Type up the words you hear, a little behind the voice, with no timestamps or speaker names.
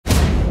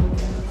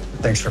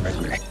Thanks for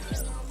meeting me.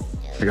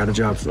 I got a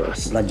job for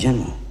us. Blood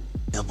General.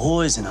 The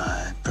boys and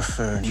I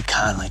prefer you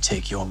kindly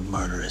take your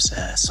murderous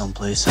ass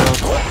someplace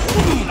else.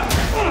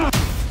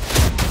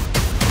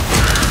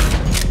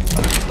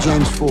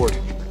 James Ford.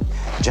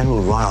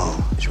 General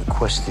Ryle is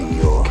requesting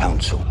your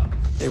counsel.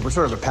 Hey, we're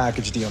sort of a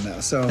package deal now,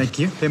 so... Thank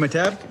you. Pay my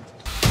tab?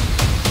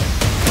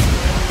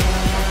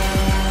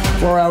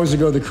 4 hours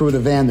ago, the crew of the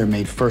Vander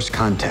made first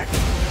contact.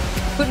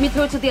 Put me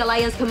through to the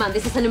Alliance Command.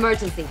 This is an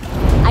emergency.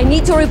 I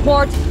need to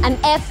report an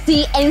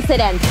FC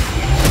incident.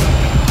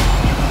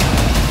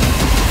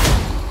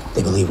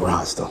 They believe we're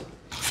hostile.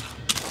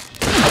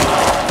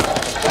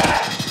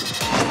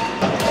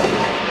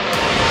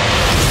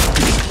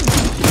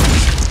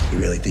 You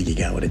really think you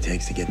got what it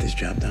takes to get this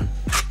job done?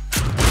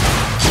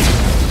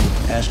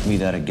 Ask me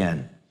that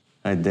again.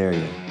 I dare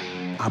you.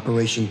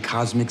 Operation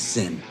Cosmic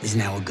Sin is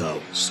now a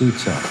go.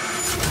 Suits up.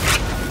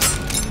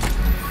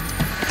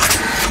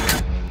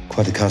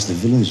 Quite a cast of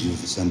villains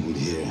you've assembled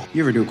here.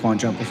 You ever do a quant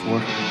jump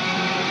before?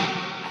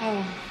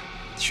 Oh.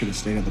 Should have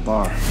stayed at the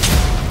bar.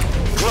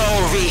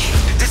 Glory,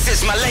 this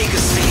is my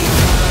legacy.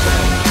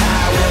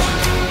 Power,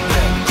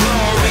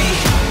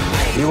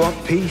 glory. You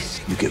want peace?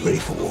 You get ready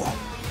for war.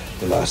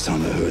 The last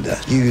time I heard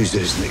that, you used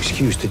it as an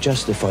excuse to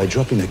justify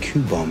dropping a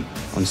Q-bomb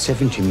on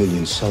 70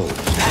 million souls.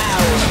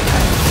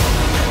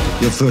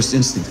 Your first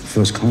instinct,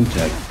 first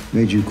contact,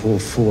 made you call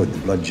Ford the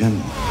Blood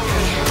General.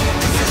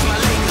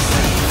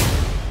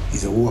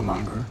 He's a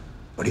warmonger,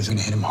 but he's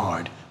gonna hit him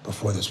hard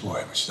before this war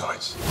ever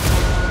starts.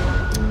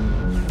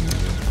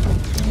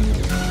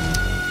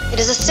 It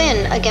is a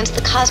sin against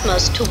the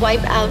cosmos to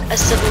wipe out a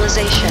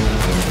civilization.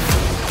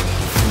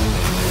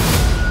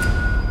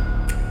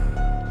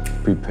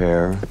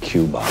 Prepare a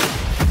Q-bomb.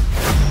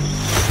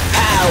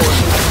 Power.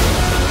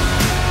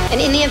 And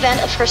in the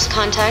event of first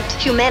contact,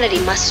 humanity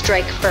must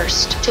strike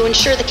first to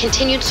ensure the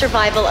continued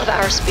survival of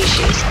our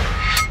species.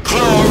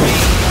 Glory.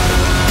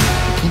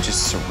 You can't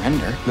just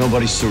surrender.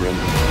 Nobody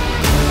surrender.